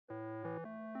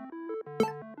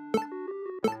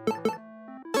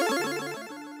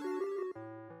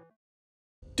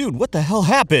Dude, what the hell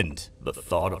happened? The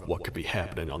thought of what could be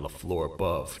happening on the floor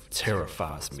above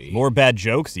terrifies me. More bad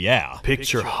jokes? Yeah.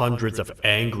 Picture hundreds of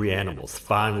angry animals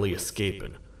finally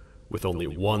escaping, with only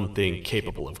one thing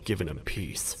capable of giving them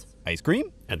peace. Ice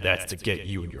cream? And that's to get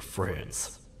you and your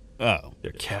friends. Oh.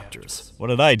 They're captors. What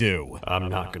did I do? I'm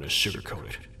not gonna sugarcoat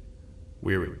it.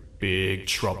 We're in big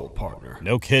trouble, partner.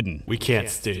 No kidding. We can't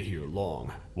stay here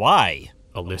long. Why?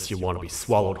 Unless you want to be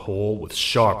swallowed whole with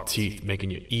sharp teeth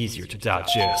making you easier to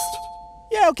digest.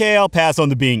 Yeah, okay, I'll pass on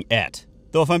the being et.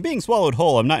 Though if I'm being swallowed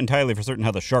whole, I'm not entirely for certain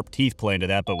how the sharp teeth play into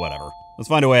that, but whatever. Let's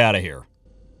find a way out of here.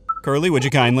 Curly, would you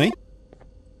kindly?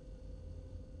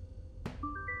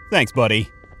 Thanks, buddy.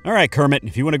 Alright, Kermit,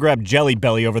 if you want to grab Jelly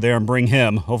Belly over there and bring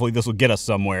him, hopefully this will get us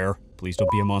somewhere. Please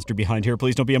don't be a monster behind here,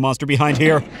 please don't be a monster behind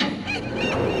here.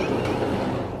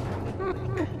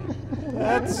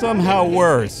 That's somehow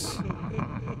worse.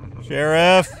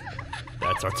 Sheriff?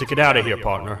 That's our ticket out of here,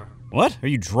 partner. What? Are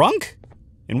you drunk?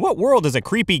 In what world is a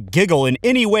creepy giggle in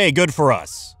any way good for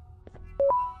us?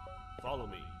 Follow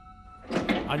me.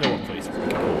 I know a place where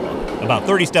we can pull up. About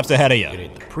 30 steps ahead of you. It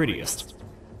ain't the prettiest,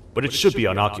 but it should be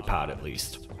unoccupied at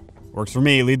least. Works for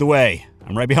me, lead the way.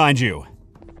 I'm right behind you.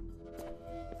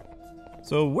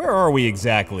 So where are we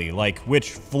exactly? Like,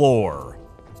 which floor?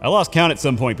 I lost count at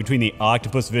some point between the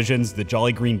octopus visions, the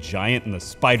Jolly Green Giant, and the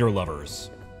spider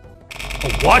lovers. Oh,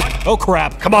 what? Oh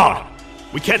crap! Come on!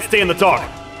 We can't stay in the dark.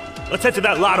 Let's head to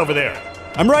that lot over there.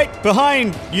 I'm right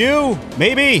behind you,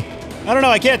 maybe? I don't know,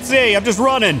 I can't see, I'm just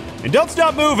running. And don't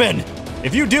stop moving!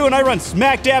 If you do and I run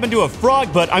smack dab into a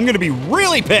frog butt, I'm gonna be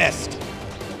really pissed!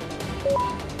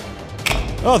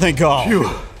 Oh, thank God. Phew.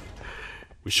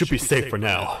 We should be safe for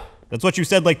now. That's what you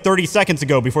said like 30 seconds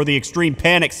ago before the extreme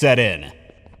panic set in.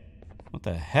 What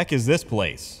the heck is this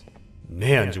place?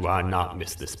 Man, do I not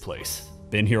miss this place.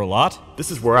 Been here a lot? This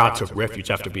is where I took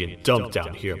refuge after being dumped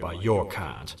down here by your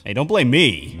kind. Hey, don't blame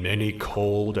me. Many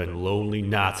cold and lonely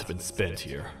nights have been spent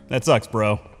here. That sucks,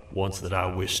 bro. Ones that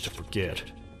I wish to forget.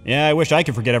 Yeah, I wish I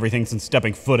could forget everything since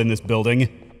stepping foot in this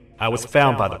building. I was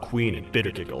found by the Queen and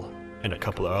Bittergiggle, and a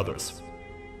couple of others.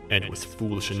 And was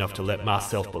foolish enough to let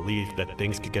myself believe that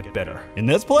things could get better. In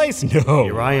this place? No.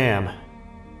 Here I am,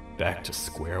 back to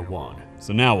square one.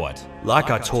 So now what? Like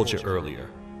I told you earlier,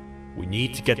 we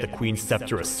need to get the Queen's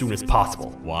scepter as soon as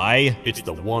possible. Why? It's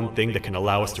the one thing that can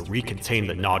allow us to recontain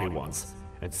the naughty ones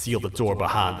and seal the door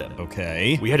behind them.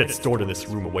 Okay. We had it stored in this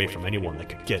room away from anyone that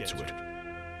could get to it,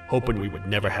 hoping we would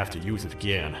never have to use it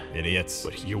again. Idiots.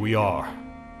 But here we are.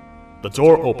 The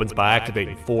door opens by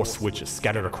activating 4 switches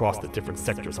scattered across the different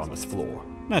sectors on this floor.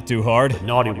 Not too hard. The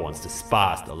naughty ones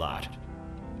despise the light.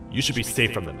 You should be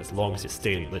safe from them as long as you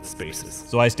stay in lit spaces.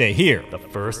 So I stay here. The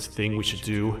first thing we should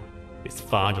do is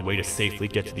find a way to safely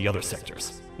get to the other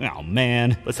sectors. Oh,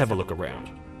 man. Let's have a look around.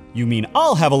 You mean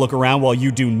I'll have a look around while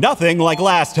you do nothing like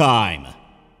last time?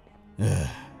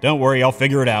 Don't worry, I'll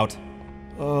figure it out.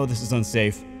 Oh, this is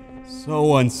unsafe.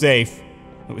 So unsafe.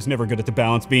 I was never good at the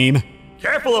balance beam.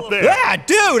 Careful up there! Ah,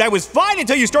 dude, I was fine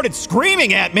until you started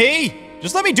screaming at me!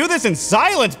 Just let me do this in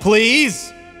silence,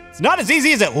 please! It's not as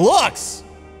easy as it looks!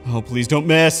 Oh, please don't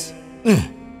miss.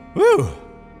 Whew,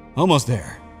 almost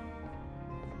there.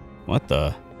 What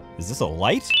the? Is this a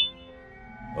light?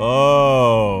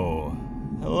 Oh,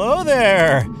 hello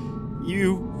there.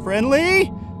 You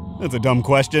friendly? That's a dumb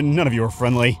question. None of you are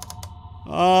friendly.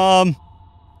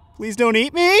 Please don't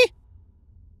eat me?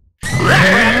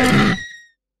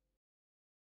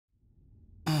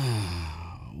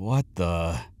 What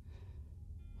the?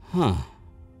 Huh.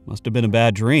 Must have been a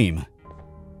bad dream.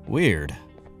 Weird.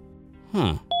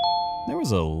 Huh. There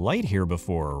was a light here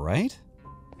before, right?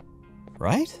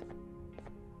 Right?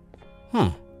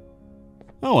 Huh.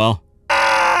 Oh well.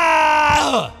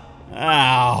 Ah!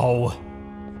 Ow.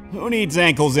 Who needs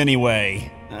ankles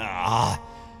anyway? Ah.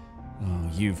 Oh,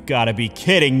 you've got to be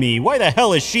kidding me. Why the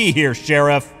hell is she here,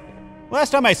 Sheriff? Last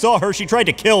time I saw her, she tried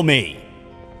to kill me.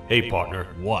 Hey, partner.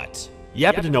 What? You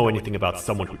happen to know anything about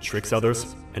someone who tricks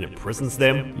others and imprisons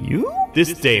them? You?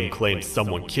 This dame claims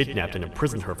someone kidnapped and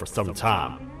imprisoned her for some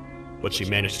time, but she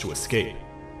managed to escape.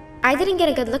 I didn't get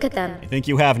a good look at them. I think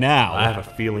you have now. I have a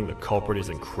feeling the culprit is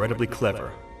incredibly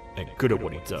clever and good at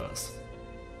what he does,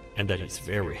 and that he's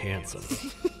very handsome.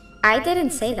 I didn't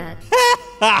say that.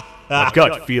 My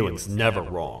gut feeling's never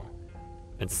wrong,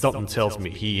 and something tells me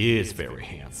he is very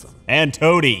handsome. And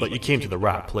Toady. But you came to the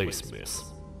right place, miss.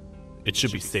 It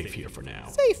should be safe here for now.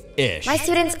 Safe-ish. My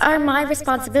students are my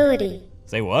responsibility.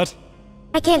 Say what?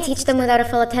 I can't teach them without a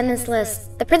full attendance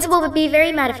list. The principal would be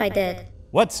very mad if I did.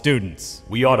 What students?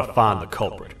 We ought to find the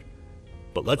culprit.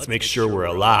 But let's make sure we're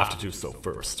alive to do so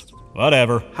first.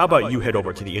 Whatever. How about you head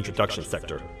over to the introduction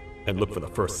sector and look for the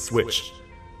first switch?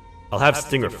 I'll have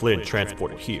Stinger Flynn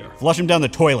transported here. Flush him down the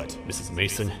toilet. Mrs.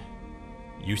 Mason,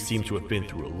 you seem to have been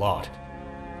through a lot,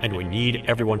 and we need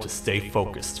everyone to stay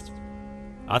focused.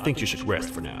 I think you should rest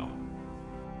for now.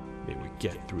 May we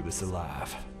get through this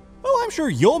alive. Well, I'm sure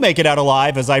you'll make it out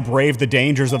alive as I brave the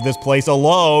dangers of this place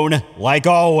alone, like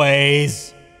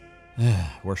always.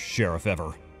 Worst sheriff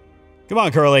ever. Come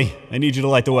on, Curly. I need you to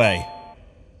light the way.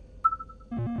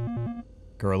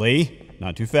 Curly,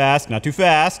 not too fast, not too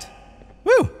fast.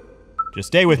 Woo! Just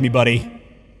stay with me, buddy.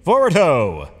 Forward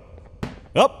ho!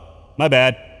 Oh, my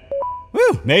bad.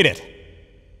 Woo, made it.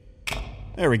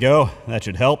 There we go. That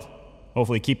should help.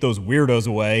 Hopefully keep those weirdos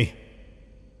away.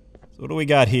 So what do we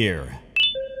got here?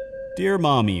 Dear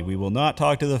Mommy, we will not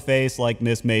talk to the face like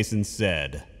Miss Mason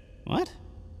said. What?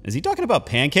 Is he talking about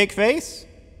Pancake Face?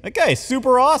 That guy is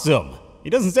super awesome. He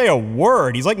doesn't say a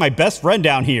word. He's like my best friend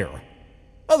down here.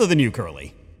 Other than you,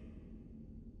 Curly.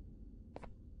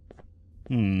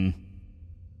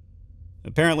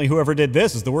 Apparently whoever did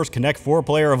this is the worst Connect 4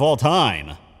 player of all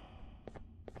time.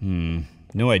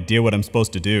 No idea what I'm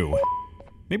supposed to do.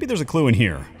 Maybe there's a clue in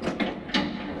here.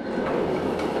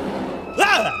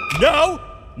 Ah! No!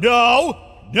 No!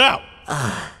 No!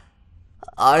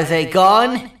 Are they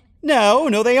gone?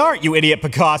 No, they aren't, you idiot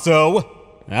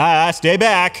Picasso. Stay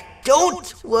back.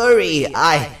 Don't worry,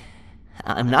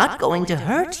 I'm not going to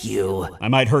hurt you. I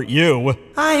might hurt you.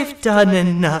 I've done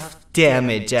enough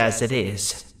damage as it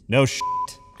is. No shit.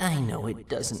 I know it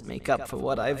doesn't make up for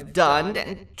what I've done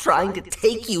and trying to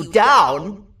take you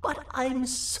down, but I'm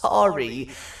sorry.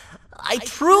 I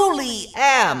truly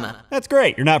am. That's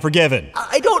great, you're not forgiven.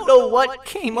 I don't know what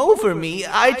came over me.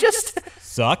 I just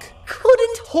Suck?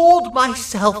 couldn't hold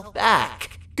myself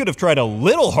back. Could have tried a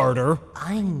little harder.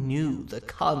 I knew the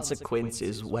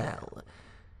consequences well.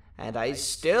 And I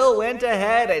still went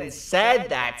ahead and said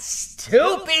that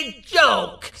stupid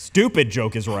joke. Stupid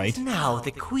joke is right. Now the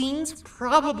Queen's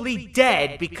probably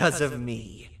dead because of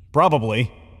me.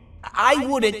 Probably. I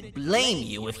wouldn't blame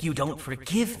you if you don't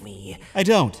forgive me. I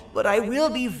don't. But I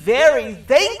will be very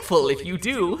thankful if you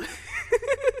do.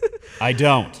 I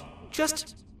don't.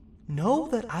 Just know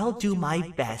that I'll do my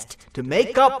best to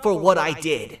make up for what I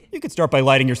did. You could start by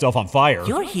lighting yourself on fire.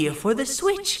 You're here for the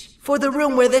switch. For the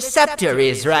room where the scepter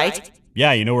is, right?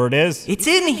 Yeah, you know where it is? It's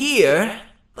in here,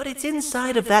 but it's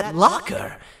inside of that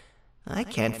locker. I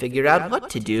can't figure out what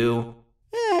to do.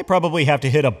 I probably have to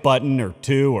hit a button or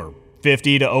 2 or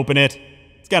 50 to open it.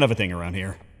 It's kind of a thing around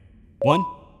here. 1,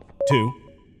 2,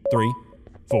 3,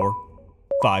 4,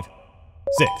 5,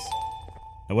 6.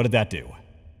 Now what did that do?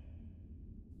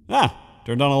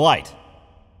 Turned on a light.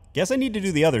 Guess I need to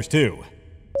do the others too.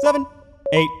 7,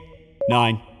 8,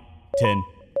 9, 10,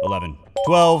 11,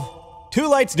 12. 2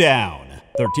 lights down.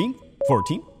 13,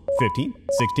 14, 15,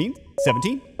 16,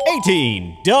 17,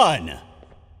 18. Done.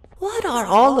 What are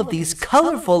all of these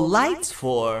colorful lights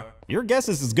for? Your guess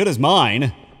is as good as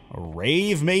mine. A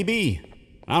rave, maybe?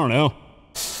 I don't know.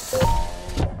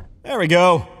 There we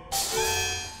go.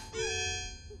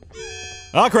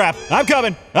 Oh crap, I'm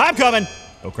coming, I'm coming.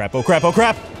 Oh crap, oh crap, oh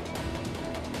crap.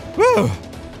 Whew,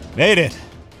 made it.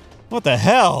 What the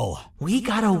hell? We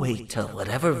gotta wait till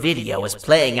whatever video is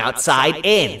playing outside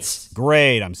ends.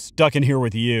 Great, I'm stuck in here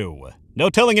with you.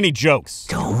 No telling any jokes.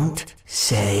 Don't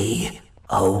say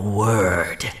a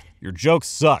word. Your jokes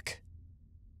suck.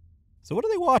 So what are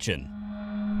they watching?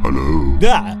 Hello?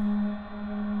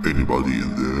 Anybody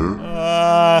in there?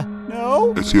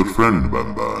 No? It's your friend,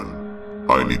 Banban.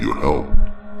 I need your help.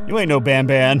 You ain't no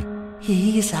Banban.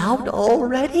 He's out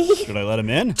already? Should I let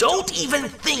him in? Don't even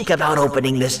think about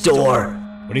opening this door.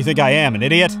 What do you think I am, an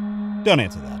idiot? Don't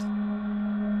answer that.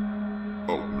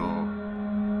 Oh no.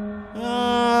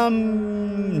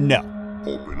 No.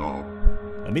 Open up.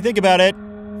 Let me think about it.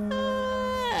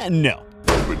 No.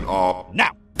 Open up.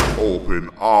 Now. Open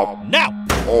up. Now.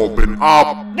 Open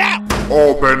up. Now.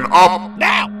 Open up.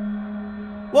 Now.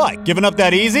 What, giving up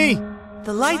that easy?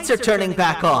 The lights are turning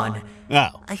back on.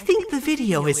 Oh, I think the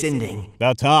video is ending.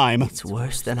 about time. It's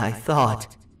worse than I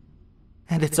thought.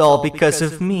 And it's all because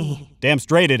of me. Damn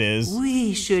straight it is.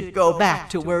 We should go back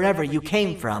to wherever you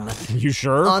came from. You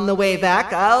sure? On the way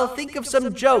back, I'll think of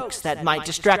some jokes that might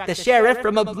distract the sheriff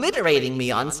from obliterating me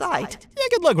on sight. Yeah,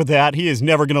 good luck with that. He is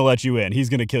never gonna let you in. He's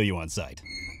gonna kill you on sight.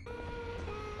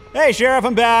 Hey, Sheriff,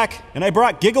 I'm back. And I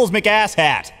brought Giggles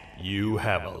McAsshat. You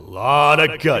have a lot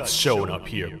of guts showing up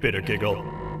here, Bitter Giggle.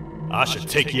 I should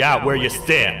take you out where you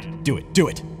stand. Do it, do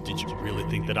it. Did you really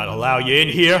think that I'd allow you in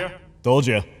here? Told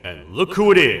you. And look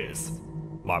who it is.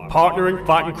 My partner in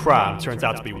fighting crime turns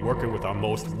out to be working with our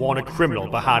most wanted criminal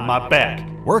behind my back.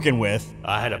 Working with?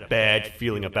 I had a bad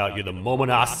feeling about you the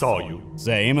moment I saw you.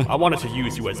 Same. I wanted to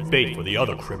use you as bait for the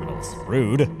other criminals.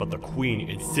 Rude. But the Queen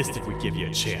insisted we give you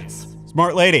a chance.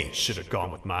 Smart lady. Should have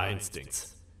gone with my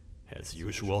instincts. As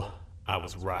usual, I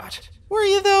was right. Were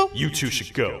you, though? You two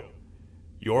should go.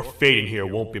 Your fate in here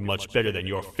won't be much better than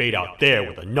your fate out there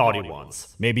with the naughty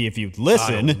ones. Maybe if you'd I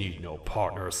listen. don't need no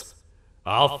partners.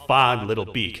 I'll find Little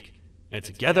Beak, and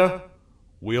together,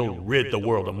 we'll rid the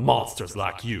world of monsters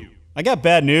like you. I got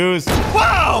bad news.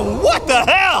 Whoa! What the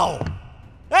hell?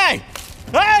 Hey!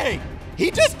 Hey!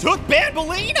 He just took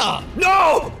Banbalina!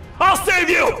 No! I'll save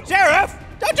you! Sheriff!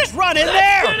 Don't just run in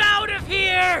there! Get out of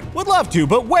here! Would love to,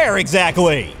 but where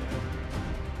exactly?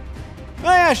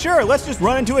 Oh yeah, sure, let's just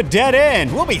run into a dead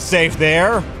end. We'll be safe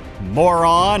there,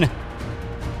 moron.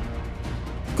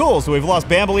 Cool, so we've lost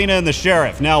Banbalina and the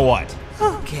sheriff. Now what?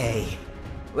 Okay.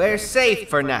 We're safe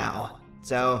for now.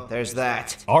 So, there's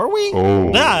that. Are we?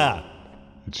 Oh. Ah!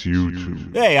 It's you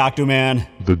two. Hey, Octoman.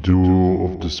 The duo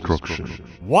of destruction.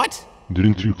 What?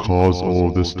 Didn't you cause all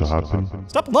of this to happen?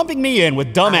 Stop lumping me in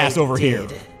with dumbass over here.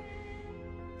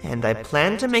 And I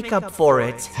plan to make up for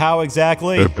it. How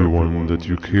exactly? Everyone that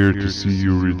you cared to see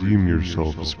you redeem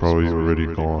yourself is probably already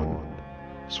gone.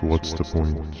 So what's the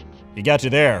point? He got you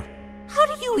there. How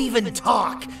do you even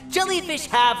talk? Jellyfish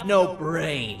have no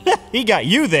brain. He got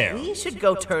you there. We should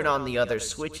go turn on the other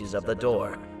switches of the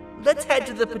door. Let's head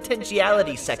to the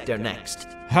potentiality sector next.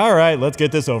 All right, let's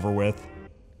get this over with.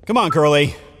 Come on,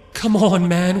 Curly. Come on,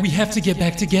 man. We have to get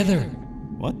back together.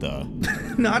 What the?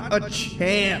 Not a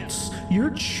chance. Your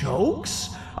jokes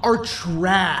are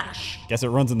trash. Guess it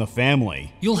runs in the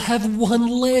family. You'll have one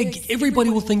leg. Everybody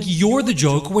will think you're the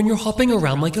joke when you're hopping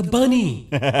around like a bunny.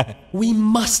 We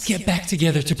must get back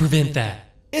together to prevent that.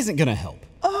 Isn't gonna help.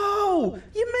 Oh,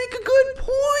 you make a good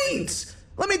point.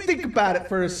 Let me think about it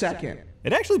for a second.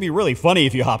 It'd actually be really funny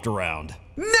if you hopped around.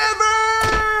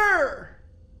 Never!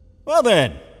 Well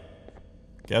then.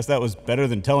 Guess that was better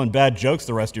than telling bad jokes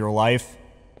the rest of your life.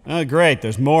 Oh great,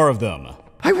 there's more of them.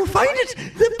 I will find it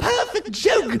the perfect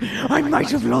joke. I might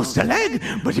have lost a leg,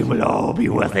 but it will all be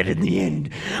worth it in the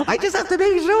end. I just have to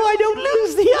make sure I don't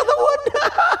lose the other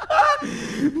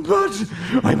one. But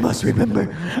I must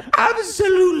remember,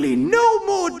 absolutely no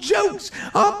more jokes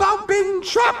about being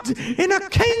trapped in a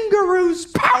kangaroo's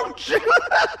pouch. Yeah,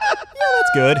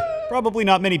 that's good. Probably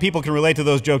not many people can relate to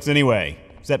those jokes anyway.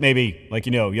 Except maybe, like,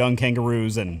 you know, young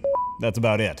kangaroos, and that's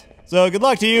about it. So good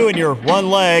luck to you and your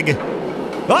one leg.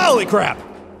 Holy crap!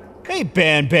 Hey,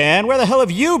 Banban, where the hell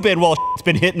have you been while it's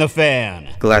been hitting the fan?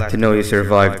 Glad to know you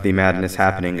survived the madness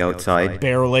happening outside.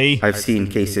 Barely. I've seen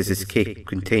cases escape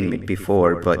containment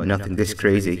before, but nothing this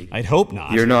crazy. I'd hope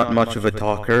not. You're not much of a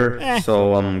talker,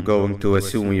 so I'm going to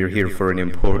assume you're here for an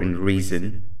important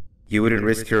reason. You wouldn't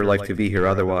risk your life to be here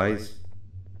otherwise.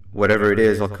 Whatever it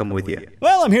is, I'll come with you.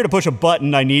 Well, I'm here to push a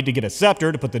button I need to get a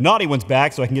scepter to put the naughty ones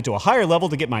back so I can get to a higher level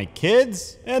to get my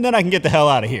kids, and then I can get the hell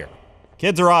out of here.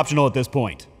 Kids are optional at this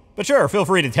point. But sure, feel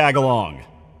free to tag along.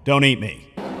 Don't eat me.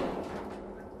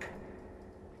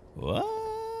 What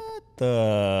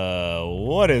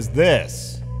is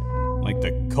this? Like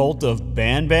the cult of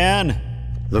Banban?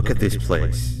 Look at this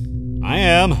place. I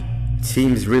am. It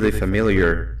seems really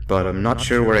familiar, but I'm not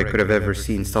sure where I could have ever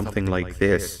seen something like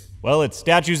this. Well, it's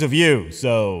statues of you,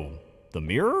 so... the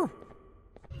mirror?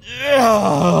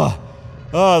 Ugh.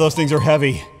 Oh, those things are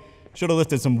heavy. Should have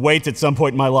lifted some weights at some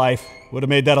point in my life. Would have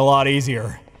made that a lot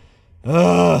easier.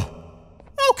 Ugh.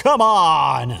 Oh, come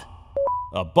on!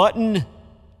 A button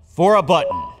for a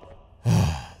button.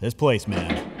 This place,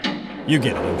 man. You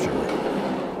get it, I'm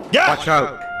sure. Yeah! Watch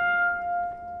out!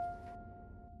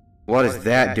 What is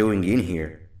that doing in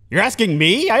here? You're asking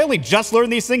me? I only just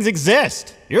learned these things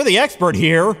exist. You're the expert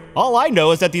here. All I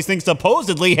know is that these things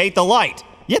supposedly hate the light.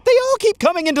 Yet they all keep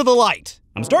coming into the light.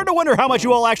 I'm starting to wonder how much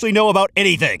you all actually know about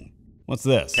anything. What's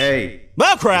this? Hey.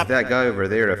 Oh, crap. Is that guy over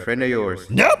there a friend of yours?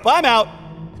 Nope, I'm out.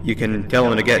 You can tell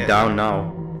him to get down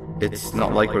now. It's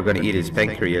not like we're gonna eat his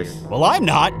pancreas. Well, I'm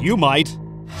not. You might.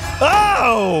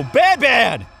 Oh,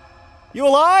 Banban! You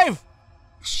alive?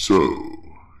 So,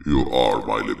 you are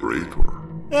my liberator.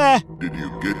 Did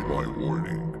you get my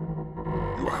warning?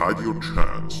 You had your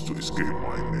chance to escape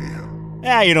my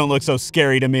mayhem. You don't look so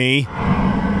scary to me.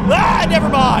 Never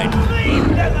mind! Leave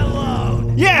them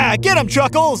alone! Yeah, get him,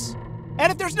 Chuckles!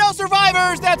 And if there's no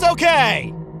survivors, that's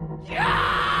okay!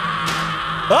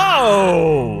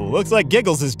 Oh, looks like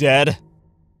Giggles is dead.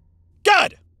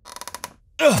 Good!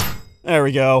 Ugh, there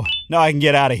we go. Now I can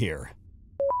get out of here.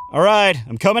 Alright,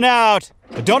 I'm coming out.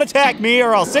 But don't attack me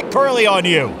or I'll sick Curly on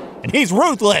you. And he's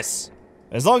ruthless!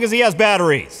 As long as he has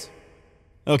batteries.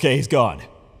 Okay, he's gone.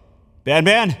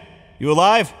 Banban, you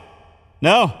alive?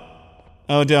 No?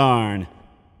 Oh, darn.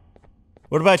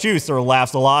 What about you, Sir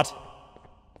Laughs a Lot?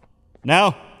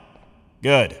 No?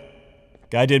 Good.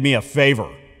 Guy did me a favor.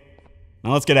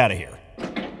 Now let's get out of here.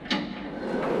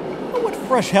 What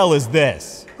fresh hell is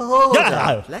this? Hold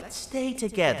up. Let's stay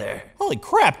together. Holy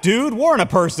crap, dude. Warn a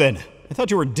person. I thought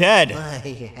you were dead. My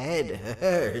head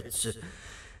hurts.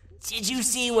 Did you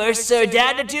see where Sir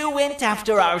Dadadoo went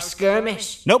after our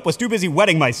skirmish? Nope, was too busy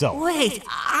wetting myself. Wait,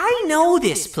 I know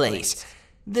this place.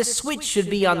 The switch should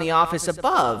be on the office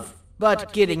above,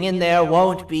 but getting in there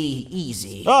won't be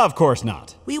easy. Of course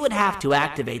not. We would have to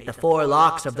activate the 4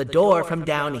 locks of the door from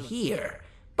down here.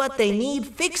 But they need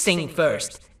fixing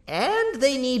first, and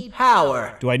they need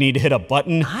power. Do I need to hit a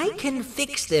button? I can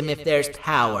fix them if there's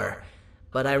power.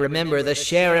 But I remember the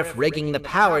sheriff rigging the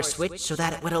power switch so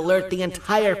that it would alert the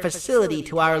entire facility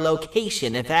to our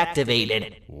location if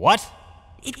activated. What?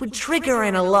 It would trigger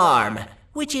an alarm,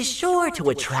 which is sure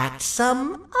to attract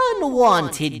some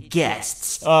unwanted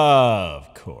guests.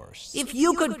 Of course. If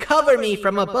you could cover me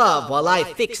from above while I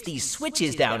fix these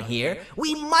switches down here,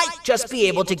 we might just be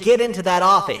able to get into that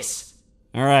office.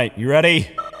 All right, you ready?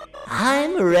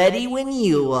 I'm ready when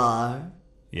you are.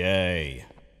 Yay.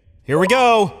 Here we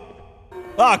go.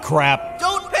 Ah, crap.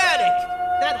 Don't panic!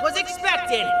 That was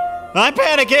expected! I'm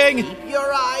panicking! Keep your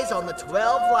eyes on the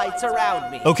 12 lights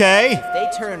around me. Okay. If they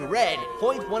turn red,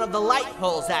 point one of the light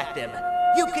poles at them.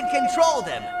 You can control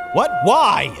them. What?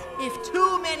 Why? If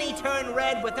too many turn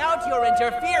red without your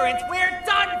interference, we're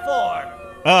done for!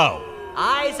 Oh.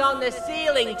 Eyes on the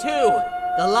ceiling, too.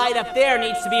 The light up there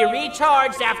needs to be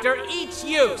recharged after each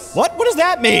use. What? What does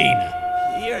that mean?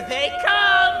 Here they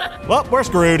come! Well, we're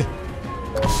screwed.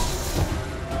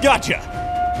 Gotcha!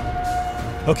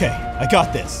 Okay, I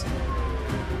got this.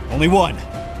 Only one.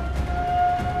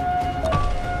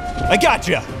 I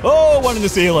gotcha! Oh, one in the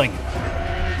ceiling.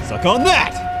 Suck on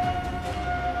that!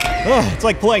 Ugh, it's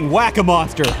like playing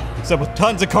Whack-A-Monster, except with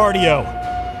tons of cardio.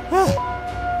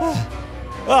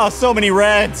 Oh, so many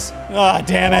reds. Ah,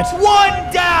 damn it.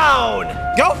 One down!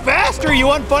 Go faster, you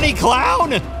unfunny clown!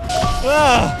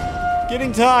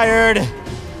 Getting tired.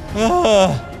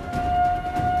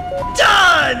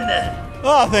 Done!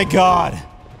 Oh, thank God.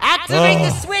 Activate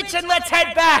the switch and let's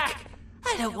head back.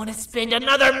 I don't want to spend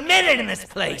another minute in this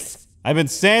place. I've been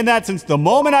saying that since the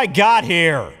moment I got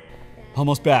here.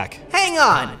 Almost back. Hang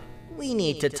on. We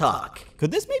need to talk.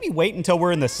 Could this maybe wait until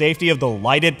we're in the safety of the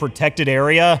lighted, protected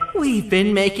area? We've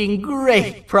been making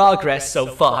great progress so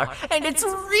far, and it's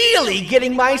really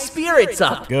getting my spirits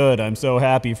up. Good, I'm so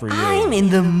happy for you. I'm in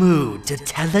the mood to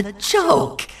tell a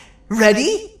joke.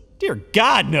 Ready? Dear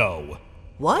God, no.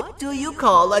 What do you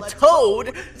call a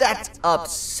toad that's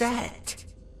upset?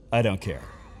 I don't care.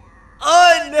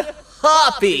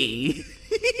 Unhappy.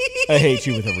 I hate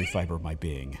you with every fiber of my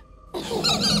being.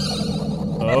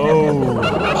 Oh,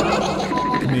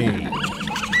 me.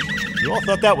 You all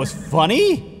thought that was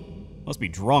funny? Must be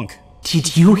drunk.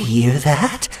 Did you hear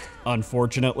that?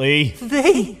 Unfortunately.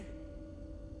 They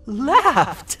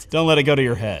laughed. Don't let it go to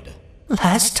your head.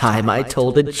 Last time I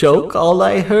told a joke, all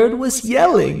I heard was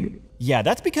yelling. Yeah,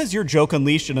 that's because your joke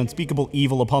unleashed an unspeakable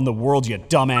evil upon the world, you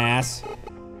dumbass.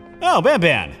 Oh,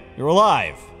 Banban, you're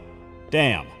alive.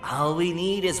 Damn. All we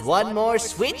need is one more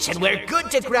switch and we're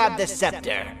good to grab the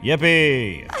scepter.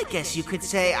 Yippee. I guess you could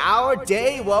say our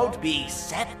day won't be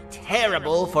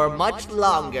terrible for much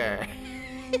longer.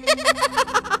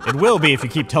 It will be if you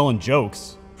keep telling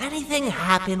jokes. Anything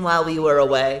happen while we were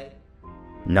away?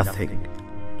 Nothing.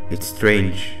 It's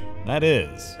strange. That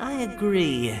is. I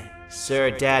agree.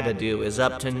 Sir Dadadoo is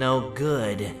up to no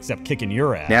good. Except kicking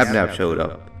your ass. Nabnab showed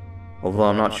up. Although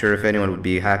I'm not sure if anyone would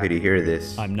be happy to hear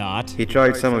this. I'm not. He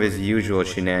tried some of his usual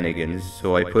shenanigans,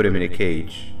 so I put him in a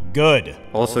cage. Good.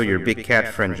 Also, your big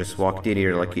cat friend just walked in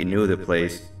here like he knew the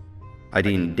place. I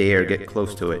didn't dare get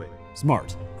close to it.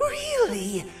 Smart.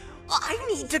 Really?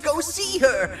 I need to go see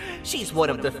her. She's one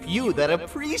of the few that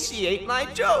appreciate my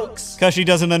jokes. 'Cause she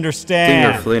doesn't understand.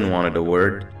 Singer Flynn wanted a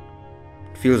word.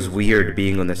 It feels weird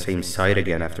being on the same side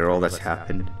again after all that's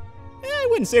happened. I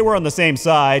wouldn't say we're on the same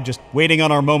side, just waiting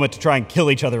on our moment to try and kill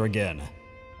each other again.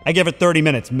 I give it 30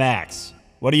 minutes max.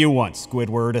 What do you want,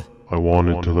 Squidward? I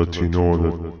wanted to let you know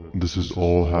that this is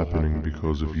all happening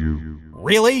because of you.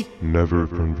 Really? Never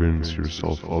convince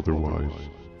yourself otherwise.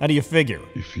 How do you figure?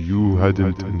 If you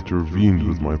hadn't intervened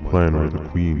with my plan or the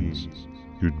Queen's,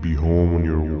 you'd be home on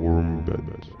your warm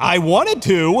bed. I wanted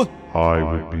to! I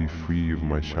would be free of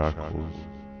my shackles,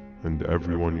 and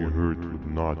everyone you hurt would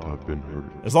not have been hurt.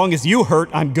 As long as you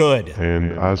hurt, I'm good.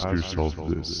 And ask yourself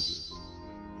this.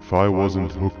 If if I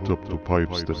wasn't hooked up to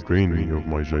pipes that drained me of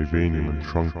my Givanium and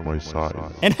shrunk my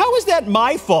size. And how is that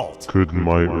my fault? Could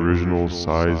my original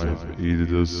size have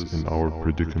aided us in our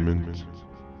predicament?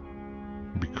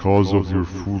 Because of your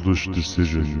foolish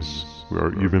decisions, we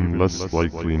are even less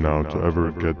likely now to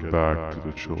ever get back to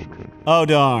the children. Oh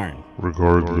darn.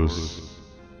 Regardless,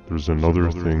 there's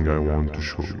another thing I want to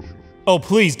show you. Oh,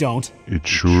 please don't. It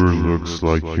sure looks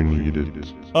like you need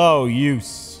it. Oh, you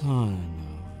son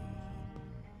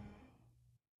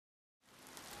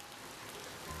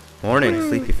Morning,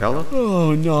 sleepy fellow.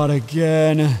 Oh, not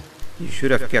again. You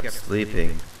should have kept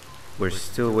sleeping. We're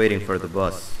still waiting for the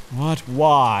bus. What?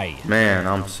 Why? Man,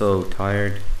 I'm so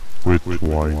tired. Quit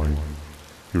whining.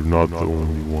 You're not the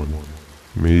only one.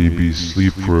 Maybe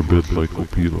sleep for a bit like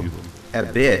Opila.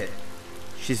 A bit?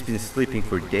 She's been sleeping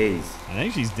for days. I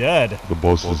think she's dead. The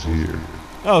bus is here.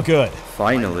 Oh, good.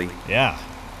 Finally. Yeah.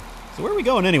 So where are we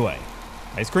going anyway?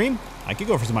 Ice cream? I could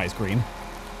go for some ice cream.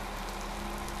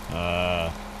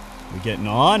 We getting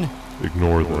on?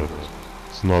 Ignore that.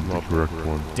 It's not the correct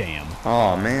one. Damn.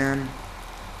 Aw, man.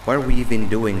 Why are we even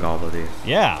doing all of this?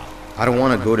 Yeah. I don't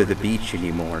want to go to the beach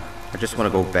anymore. I just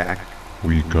want to go back.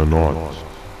 We cannot.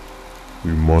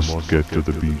 We must get to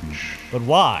the beach. But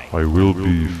why? I will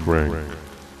be frank.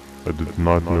 I did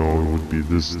not know it would be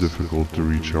this difficult to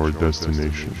reach our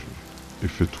destination.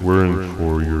 If it weren't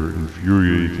for your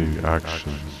infuriating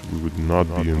actions, we would not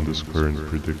be in this current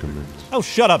predicament. Oh,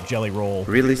 shut up, Jelly Roll.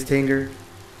 Really, Stinger?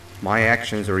 My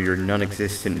actions are your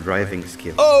non-existent driving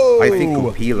skill. Oh! I think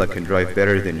Opila can drive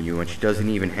better than you, and she doesn't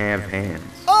even have hands.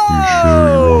 You sure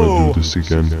you want to do this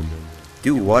again?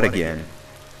 Do what again?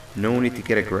 No need to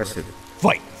get aggressive.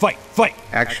 Fight, fight, fight!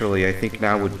 Actually, I think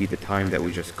now would be the time that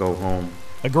we just go home.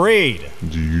 Agreed.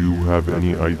 Do you have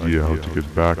any idea how to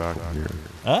get back from here?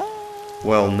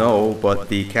 Well, no, but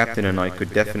the captain and I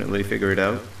could definitely figure it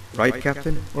out. Right,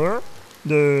 Captain?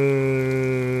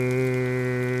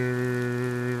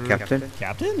 Captain?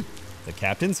 Captain? The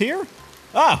captain's here?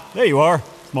 Ah, there you are.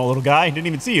 Small little guy. Didn't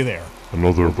even see you there.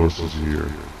 Another bus is here.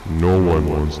 No one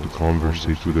wants to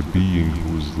conversate with a being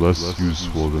who is less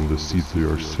useful than the seat they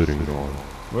are sitting on.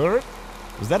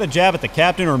 Was that a jab at the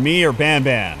captain or me or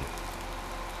Banban?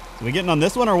 So we getting on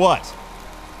this one or what?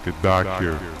 Get back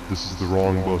here. This is the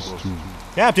wrong bus too.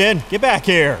 Captain, get back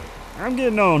here. I'm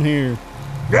getting on here.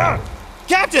 Yeah.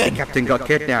 Captain! Captain got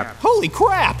kidnapped. Holy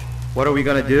crap! What are we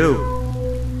gonna do?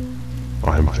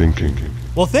 I'm thinking.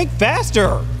 Well, think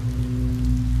faster.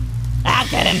 I'll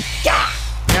get him.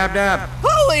 Nabnab!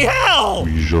 Holy hell!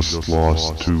 We just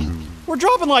lost two. We're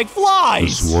dropping like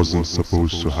flies. This wasn't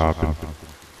supposed to happen.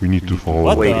 We need to follow.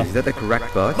 What Wait, the? is that the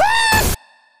correct bus?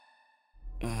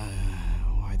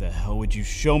 Why the hell would you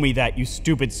show me that, you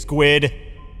stupid squid?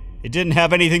 It didn't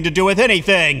have anything to do with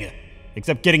anything,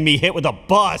 except getting me hit with a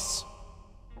bus.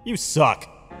 You suck.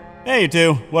 Hey, you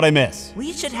two, what'd I miss?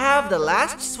 We should have the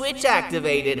last switch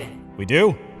activated. We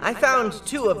do? I found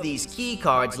 2 of these key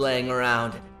cards laying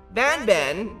around.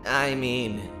 Uthman,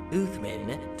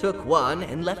 took one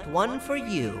and left one for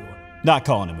you. Not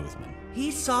calling him Uthman. He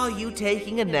saw you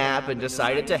taking a nap and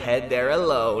decided to head there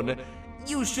alone.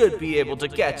 You should be able to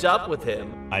catch up with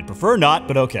him. I'd prefer not,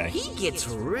 but okay. He gets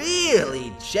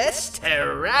really just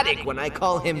erratic when I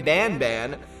call him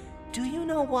Banban. Do you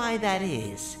know why that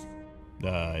is?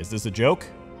 Is this a joke?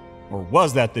 Or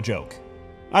was that the joke?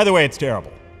 Either way, it's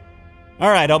terrible.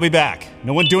 Alright, I'll be back.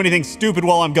 No one do anything stupid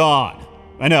while I'm gone.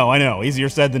 I know, easier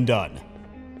said than done.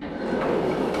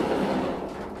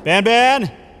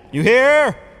 Banban? You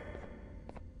here?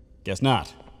 Guess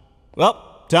not.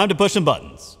 Well, time to push some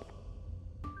buttons.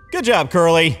 Good job,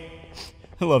 Curly.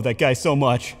 I love that guy so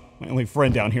much. My only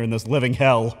friend down here in this living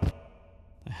hell.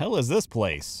 The hell is this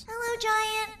place? Hello,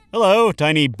 Giant. Hello,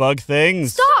 tiny bug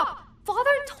things. Stop! Father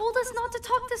told us not to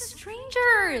talk to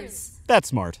strangers. That's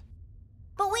smart.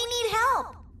 But we need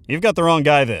help. You've got the wrong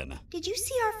guy then. Did you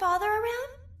see our father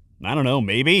around? I don't know,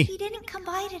 maybe? He didn't come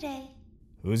by today.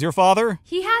 Who's your father?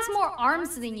 He has more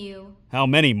arms than you. How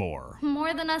many more?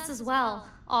 More than us as well,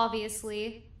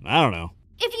 obviously. I don't know.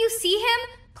 If you see him,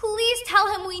 please tell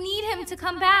him we need him to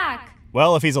come back.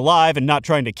 Well, if he's alive and not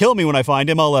trying to kill me when I find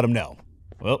him, I'll let him know.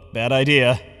 Well, bad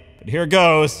idea. But here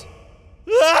goes.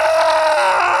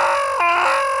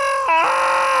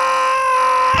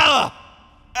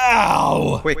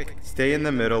 Ow! Quick, stay in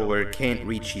the middle where it can't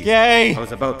reach you. Yay! I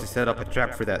was about to set up a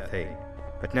trap for that thing,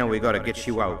 but now we gotta get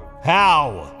you out.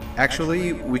 How?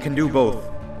 Actually, we can do both.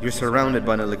 You're surrounded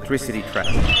by an electricity trap,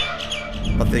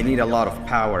 but they need a lot of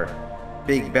power.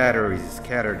 Big batteries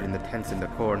scattered in the tents in the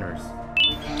corners.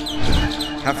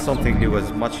 Have something do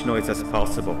as much noise as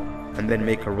possible, and then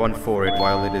make a run for it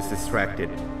while it is distracted.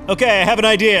 Okay, I have an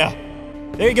idea.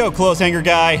 There you go, clothes hanger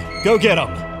guy. Go get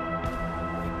him.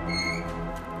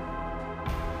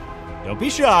 Don't be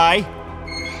shy.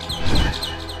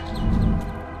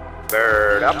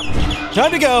 Bird up.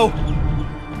 Time to go.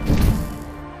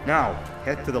 Now,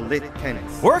 head to the lit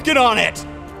tents. Working on it.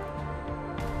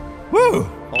 Woo.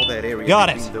 All that area Got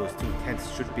between it. those two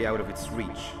tents should be out of its reach.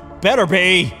 Better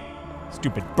be.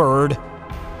 Stupid bird.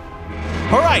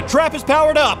 All right, trap is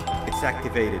powered up. It's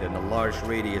activated and a large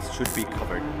radius should be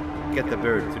covered. Get the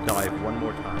bird to dive one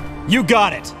more time. You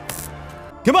got it.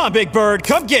 Come on, big bird,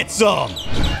 come get some.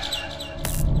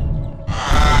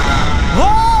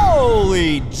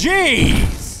 Holy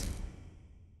jeez.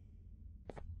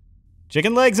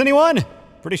 Chicken legs, anyone?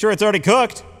 Pretty sure it's already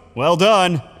cooked. Well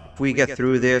done. If we get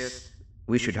through this,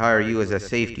 we should hire you as a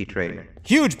safety trainer.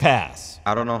 Huge pass.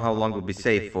 I don't know how long we'll be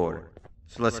safe for,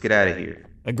 so let's get out of here.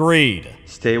 Agreed.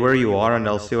 Stay where you are and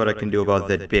I'll see what I can do about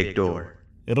that big door.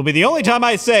 It'll be the only time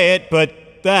I say it, but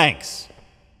thanks.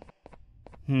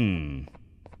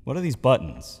 What are these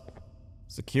buttons?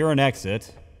 Secure an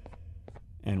exit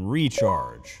and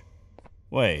recharge.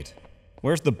 Wait,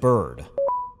 where's the bird?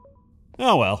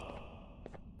 Oh well.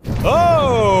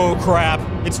 Oh crap!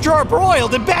 It's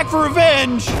charbroiled and back for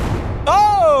revenge!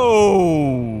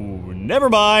 Oh! Never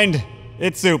mind.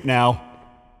 It's soup now.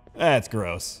 That's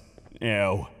gross.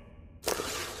 Ew.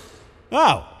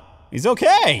 Oh, he's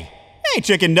okay. Hey,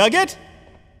 chicken nugget.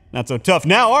 Not so tough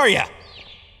now, are ya?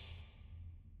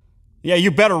 Yeah, you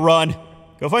better run.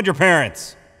 Go find your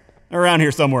parents. They're around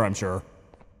here somewhere, I'm sure.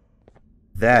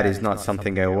 That is not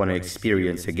something I want to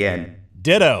experience again.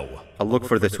 Ditto. I'll look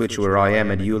for the switch where I am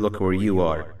and you look where you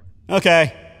are.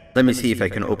 Okay. Let me see if I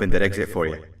can open that exit for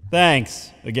you.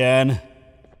 Thanks, again.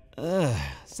 Ugh,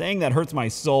 saying that hurts my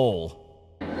soul.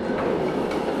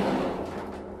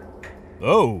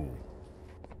 Oh.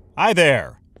 Hi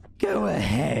there. Go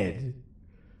ahead.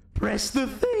 Press the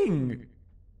thing.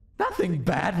 Nothing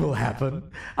bad will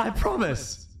happen. I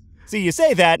promise. See, you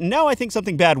say that, and now I think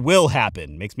something bad will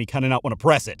happen. Makes me kinda not want to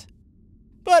press it.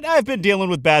 But I've been dealing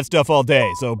with bad stuff all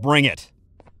day, so bring it.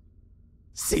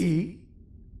 See?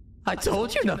 I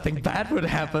told you nothing bad would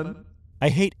happen. I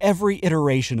hate every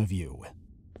iteration of you.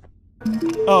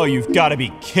 Oh, you've got to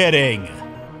be kidding.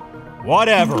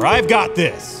 Whatever, I've got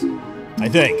this. I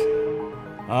think.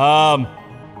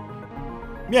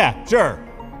 Yeah, sure.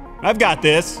 I've got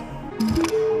this.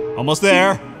 Almost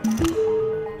there.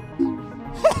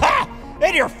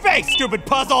 In your face, stupid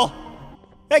puzzle!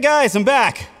 Hey guys, I'm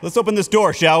back. Let's open this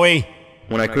door, shall we?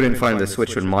 When I couldn't find the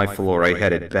switch on my floor, I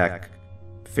headed back.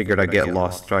 Figured I'd get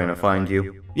lost trying to find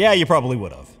you. Yeah, you probably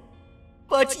would have.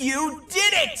 But you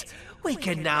did it! We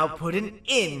can now put an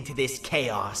end to this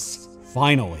chaos.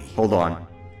 Finally. Hold on.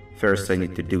 First, I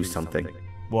need to do something.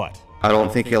 What? I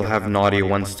don't think he'll have naughty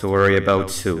ones to worry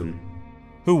about soon.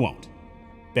 Who won't?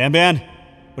 Banban?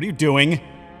 What are you doing?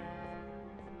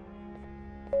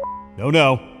 No,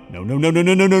 no. No, no, no, no,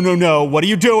 no, no, no, no, no. What are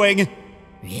you doing?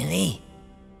 Really?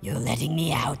 You're letting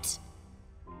me out?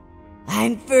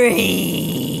 I'm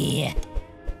free!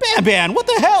 Banban, what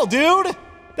the hell, dude?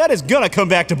 That is gonna come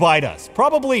back to bite us.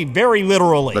 Probably very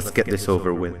literally. Let's get this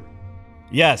over with.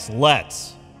 Yes,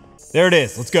 let's. There it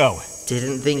is, let's go.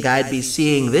 Didn't think I'd be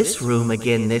seeing this room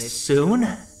again this soon.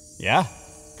 Yeah?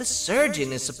 The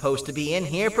surgeon is supposed to be in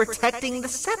here protecting the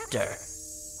scepter.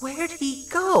 Where'd he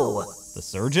go? The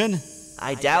surgeon?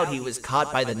 I doubt he was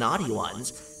caught by the naughty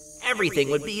ones. Everything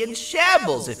would be in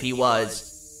shambles if he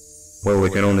was. Well, we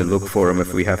can only look for him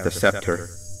if we have the scepter.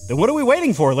 Then what are we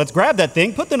waiting for? Let's grab that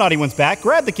thing, put the naughty ones back,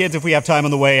 grab the kids if we have time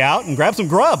on the way out, and grab some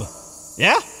grub.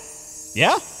 Yeah?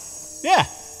 Yeah? Yeah.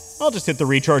 I'll just hit the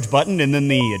recharge button and then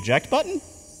the eject button.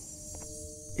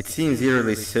 It seems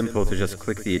eerily simple to just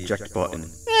click the eject button.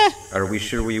 Are we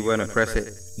sure we want to press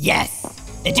it? Yes!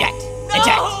 Eject!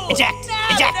 Eject! Eject!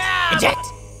 Eject! Eject!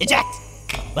 Eject!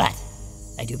 What?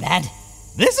 I do bad?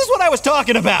 This is what I was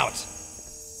talking about!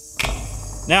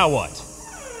 Now what?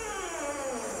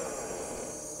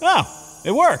 Oh,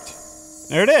 it worked.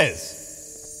 There it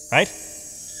is. Right?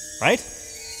 Right?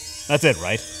 That's it,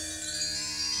 right?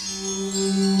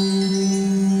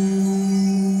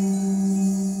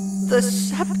 The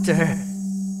scepter.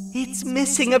 It's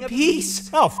missing a piece.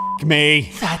 Oh, f***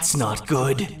 me. That's not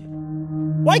good.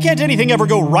 Why can't anything ever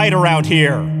go right around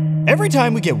here? Every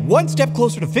time we get one step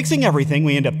closer to fixing everything,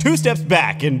 we end up 2 steps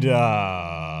back and,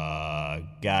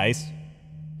 guys?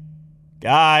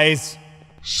 Guys?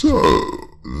 So,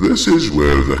 this is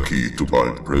where the key to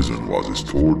Bind Prison was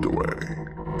stored away.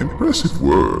 Impressive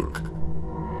work.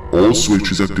 All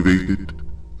switches activated,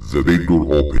 the big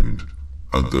door opened,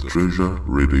 and the treasure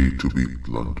ready to be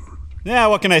plundered. Yeah,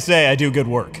 what can I say? I do good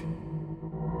work.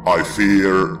 I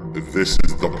fear this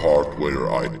is the part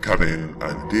where I come in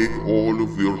and take all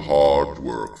of your hard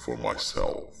work for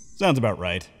myself. Sounds about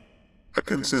right. I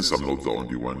can sense I'm not the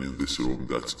only one in this room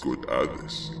that's good at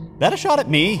this. That a shot at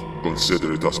me?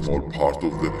 Consider it a small part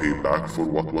of the payback for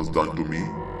what was done to me.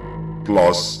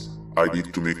 Plus, I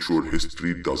need to make sure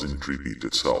history doesn't repeat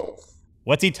itself.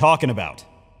 What's he talking about?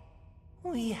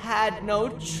 We had no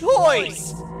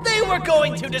choice! They were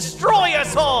going to destroy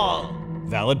us all!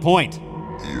 Valid point.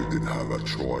 You did have a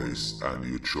choice, and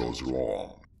you chose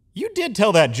wrong. You did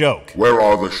tell that joke. Where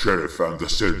are the sheriff and the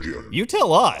surgeon? You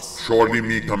tell us. Surely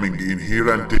me coming in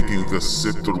here and taking the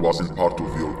scepter wasn't part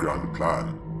of your grand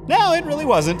plan. No, it really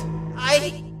wasn't.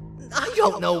 I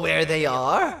don't know where they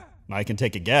are. I can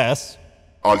take a guess.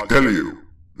 I'll tell you.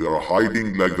 They are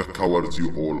hiding like the cowards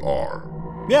you all are.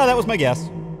 Yeah, that was my guess.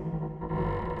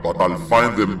 But I'll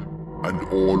find them, and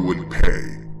all will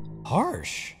pay.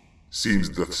 Harsh. Seems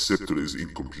that scepter is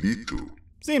incomplete too.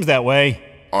 Seems that way.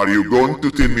 Are you going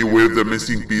to tell me where the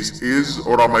missing piece is,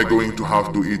 or am I going to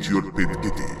have to eat your pet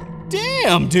kitty?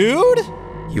 Damn, dude!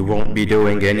 You won't be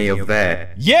doing any of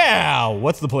that. Yeah!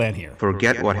 What's the plan here?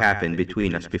 Forget what happened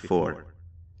between us before.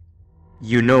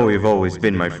 You know you've always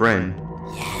been my friend.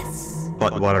 Yes.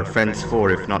 But what are friends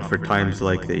for if not for times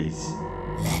like these?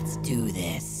 Let's do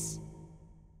this.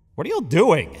 What are y'all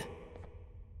doing?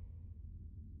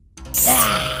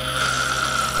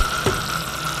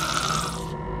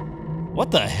 What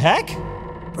the heck?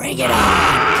 Bring it on,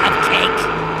 cupcake!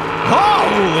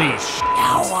 Holy sh!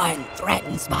 No one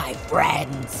threatens my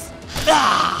friends.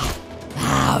 Ah!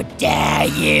 How dare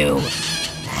you!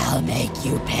 I'll make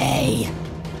you pay.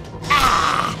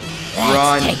 Ah!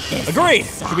 Let's take this. Agreed!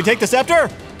 outside. Should we take the scepter?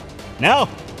 No?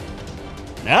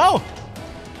 No?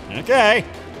 Okay.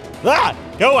 Ah!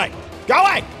 Go away! Go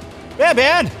away!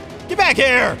 Banban! Get back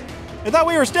here! I thought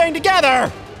we were staying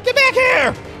together! Get back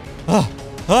here!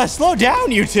 Slow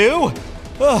down, you two!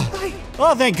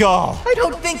 Oh, thank God. I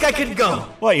don't think I can go.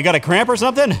 What, you got a cramp or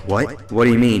something? What? What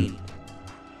do you mean?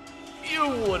 You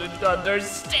wouldn't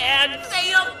understand.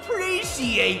 They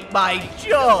appreciate my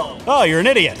joke. Oh, you're an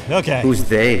idiot. Okay. Who's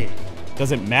they?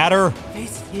 Does it matter?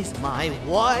 This is my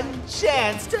one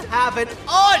chance to have an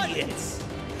audience.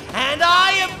 And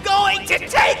I am going to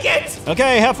take it!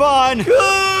 Okay, have fun!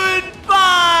 Goodbye!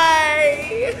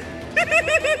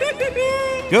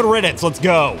 Good riddance, let's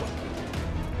go.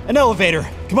 An elevator.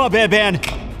 Come on, Banban.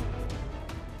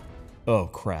 Oh,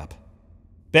 crap.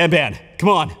 Banban, come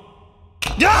on.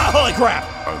 Ah, holy crap!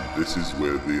 And this is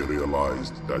where they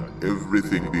realized that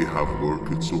everything they have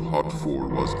worked so hard for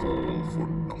was all for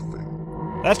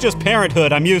nothing. That's just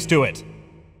parenthood, I'm used to it.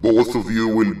 Both of you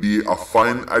will be a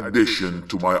fine addition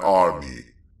to my army.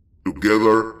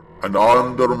 Together and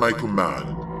under my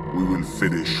command, we will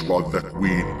finish what the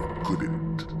Queen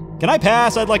couldn't. Can I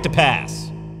pass? I'd like to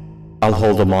pass. I'll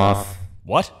hold them off.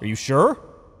 What? Are you sure?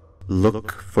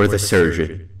 Look for the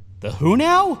surgeon. The who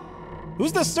now?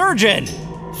 Who's the surgeon?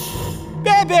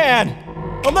 Banban!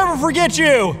 I'll never forget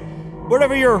you!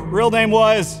 Whatever your real name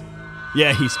was.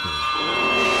 Yeah, he's screwed.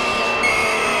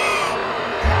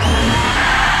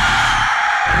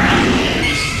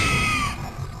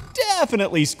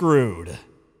 Definitely screwed.